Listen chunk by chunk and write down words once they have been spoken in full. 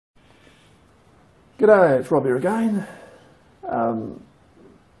G'day, it's Rob here again.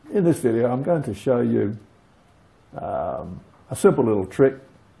 In this video I'm going to show you a simple little trick,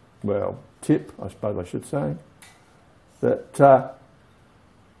 well tip I suppose I should say, that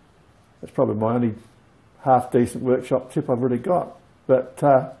it's probably my only half decent workshop tip I've really got, but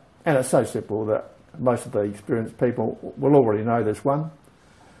and it's so simple that most of the experienced people will already know this one,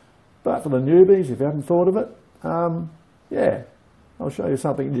 but for the newbies, if you haven't thought of it, yeah, I'll show you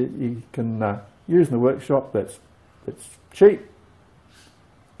something that you can use in the workshop that's cheap.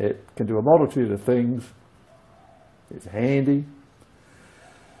 It can do a multitude of things. It's handy,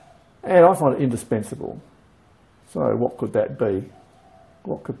 and I find it indispensable. So what could that be?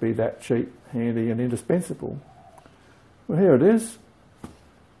 What could be that cheap, handy and indispensable? Well, here it is.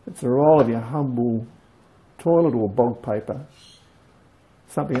 It's a roll of your humble toilet or bog paper.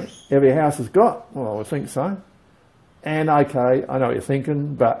 Something every house has got. Well, I would think so. And okay, I know what you're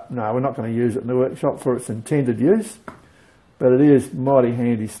thinking, but no, we're not going to use it in the workshop for its intended use. But it is mighty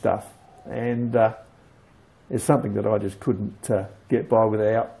handy stuff, and it's something that I just couldn't get by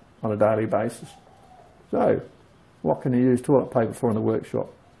without on a daily basis. So, what can you use toilet paper for in the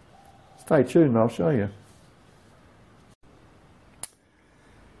workshop? Stay tuned and I'll show you.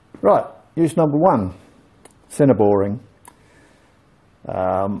 Right, use number one, centre boring.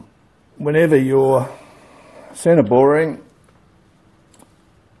 Whenever you're centre boring,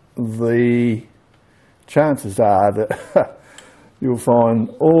 the chances are that you'll find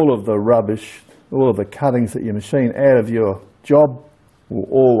all of the rubbish, all of the cuttings that you machine out of your job will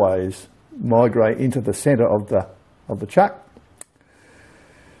always migrate into the centre of the chuck.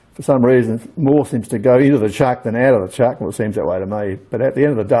 For some reason, more seems to go into the chuck than out of the chuck. Well, it seems that way to me. But at the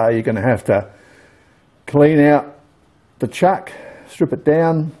end of the day, you're going to have to clean out the chuck, strip it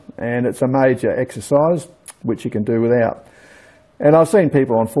down, and it's a major exercise, which you can do without. And I've seen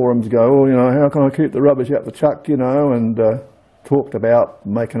people on forums go, oh, you know, how can I keep the rubbish out the chuck, you know, and talked about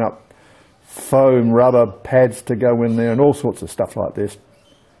making up foam rubber pads to go in there and all sorts of stuff like this.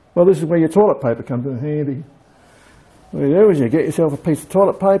 Well, this is where your toilet paper comes in handy. What you do is you get yourself a piece of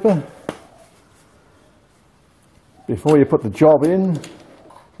toilet paper. Before you put the job in,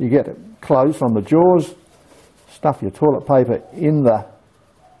 you get it closed on the jaws, stuff your toilet paper in the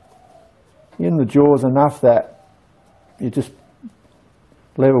jaws enough that you just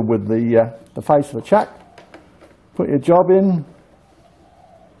level with the face of the chuck. Put your job in,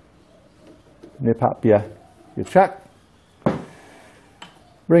 nip up your chuck,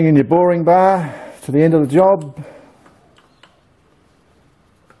 bring in your boring bar to the end of the job.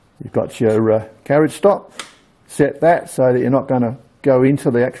 You've got your carriage stop, set that so that you're not going to go into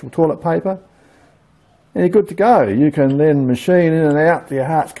the actual toilet paper, and you're good to go. You can then machine in and out to your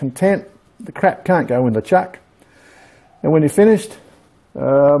heart's content. The crap can't go in the chuck, and when you're finished,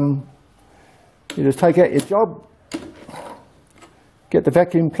 you just take out your job, get the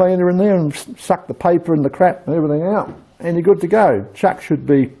vacuum cleaner in there and suck the paper and the crap and everything out, and you're good to go. Chuck should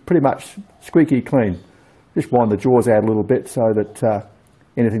be pretty much squeaky clean. Just wind the jaws out a little bit so that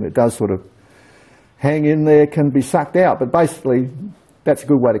anything that does sort of hang in there can be sucked out. But basically, that's a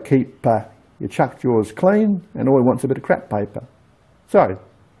good way to keep your chuck jaws clean, and all you want is a bit of crap paper. So,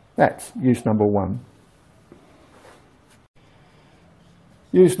 that's use number one.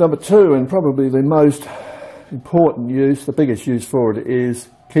 Use number two, and probably the most important use, the biggest use for it, is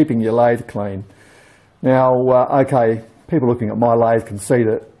keeping your lathe clean. Now, okay, people looking at my lathe can see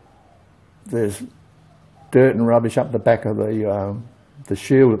that there's dirt and rubbish up the back of the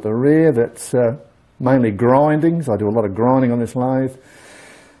shield at the rear. That's mainly grindings. I do a lot of grinding on this lathe,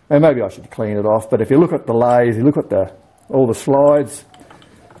 and maybe I should clean it off. But if you look at the lathe, you look at all the slides,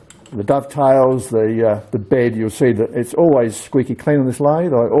 the dovetails, the bed, you'll see that it's always squeaky clean on this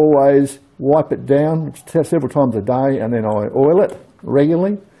lathe. I always wipe it down several times a day, and then I oil it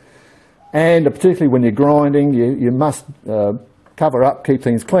regularly. And particularly when you're grinding, you must cover up, keep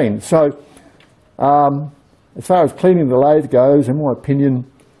things clean. So as far as cleaning the lathe goes, in my opinion,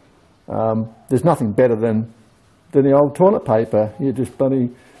 there's nothing better than the old toilet paper. You just bloody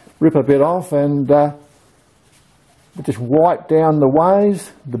rip a bit off and just wipe down the ways.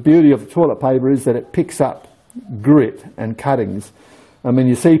 The beauty of the toilet paper is that it picks up grit and cuttings. I mean,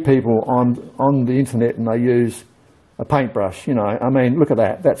 you see people on the internet and they use a paintbrush, you know. I mean, look at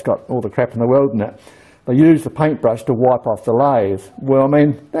that. That's got all the crap in the world in it. They use the paintbrush to wipe off the lathe. Well, I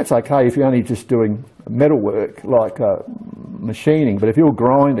mean, that's okay if you're only just doing metal work like machining, but if you're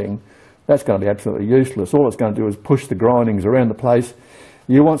grinding, that's going to be absolutely useless. All it's going to do is push the grindings around the place.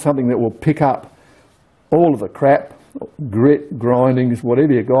 You want something that will pick up all of the crap, grit, grindings,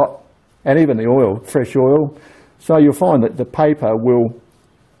 whatever you got, and even the oil, fresh oil. So you'll find that the paper will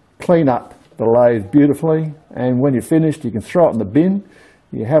clean up the lathe beautifully, and when you're finished you can throw it in the bin.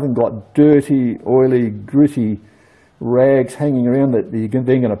 You haven't got dirty, oily, gritty rags hanging around that you're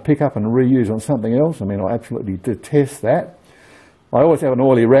then going to pick up and reuse on something else. I mean, I absolutely detest that. I always have an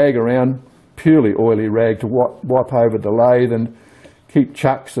oily rag around, purely oily rag, to wipe over the lathe and keep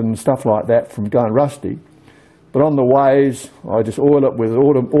chucks and stuff like that from going rusty. But on the ways, I just oil it with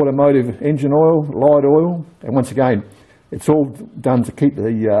automotive engine oil, light oil, and once again, it's all done to keep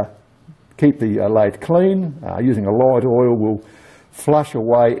the lathe clean. Using a light oil will flush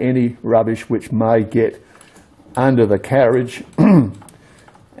away any rubbish which may get under the carriage,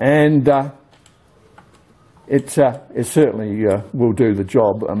 and it certainly will do the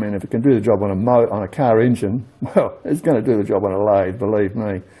job. I mean, if it can do the job on a car engine, well, it's going to do the job on a lathe, believe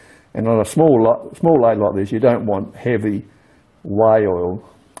me. And on a small lathe like this, you don't want heavy whey oil,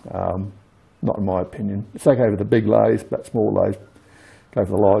 not in my opinion. It's okay with the big lathes, but small lathes, go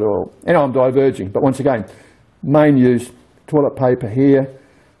for the light oil. Anyway, I'm diverging, but once again, main use, toilet paper here,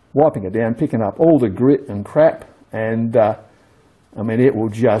 wiping it down, picking up all the grit and crap, and I mean, it will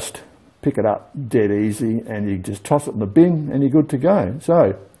just pick it up dead easy, and you just toss it in the bin and you're good to go.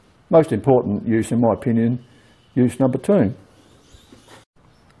 So, most important use, in my opinion, use number 2.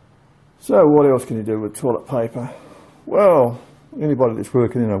 So what else can you do with toilet paper? Well, anybody that's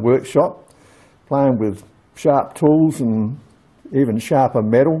working in a workshop, playing with sharp tools and even sharper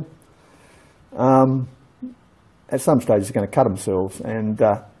metal, at some stage they're going to cut themselves. And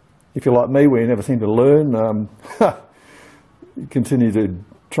if you're like me, where you never seem to learn, you continue to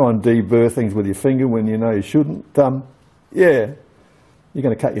try and deburr things with your finger when you know you shouldn't, yeah, you're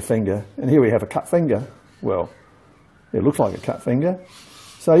going to cut your finger. And here we have a cut finger. Well, it looks like a cut finger.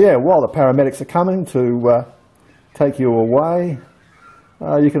 So yeah, while the paramedics are coming to take you away,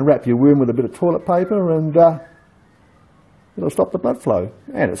 you can wrap your wound with a bit of toilet paper, and it'll stop the blood flow.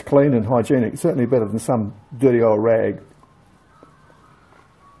 And it's clean and hygienic, certainly better than some dirty old rag.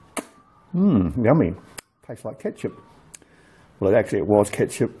 Yummy. Tastes like ketchup. Well, actually it was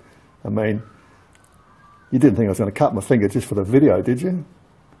ketchup. I mean, you didn't think I was going to cut my finger just for the video, did you?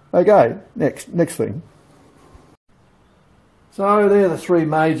 Okay, next thing. So there are the 3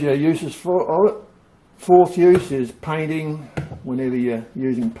 major uses for it. Fourth use is painting, whenever you're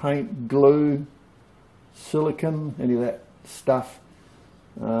using paint, glue, silicone, any of that stuff.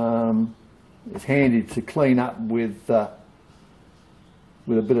 It's handy to clean up with a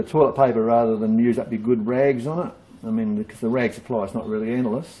bit of toilet paper rather than use up your good rags on it. I mean, because the rag supply is not really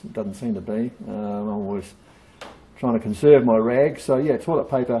endless, it doesn't seem to be. I'm always trying to conserve my rags, so yeah, toilet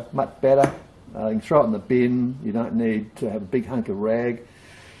paper, much better. You can throw it in the bin, you don't need to have a big hunk of rag.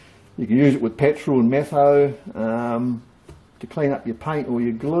 You can use it with petrol and metho to clean up your paint or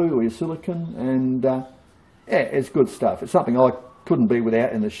your glue or your silicone, and yeah, it's good stuff. It's something I couldn't be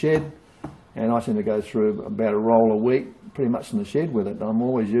without in the shed, and I seem to go through about a roll a week, pretty much in the shed with it. I'm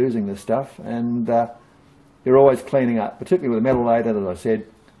always using this stuff, and you're always cleaning up, particularly with a metal lathe, as I said.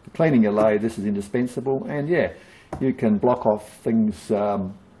 For cleaning your lathe, this is indispensable, and yeah, you can block off things,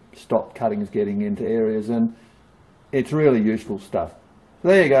 stop cuttings getting into areas, and it's really useful stuff. So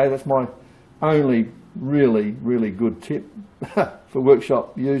there you go, that's my only really good tip for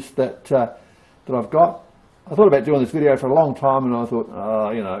workshop use that I've got. I thought about doing this video for a long time, and I thought, oh,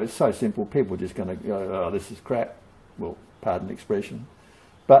 you know, it's so simple, people are just going to go, oh, this is crap. Well, pardon the expression.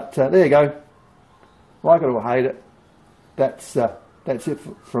 But there you go. Like it or hate it, that's it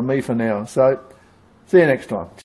from me for now. So, see you next time.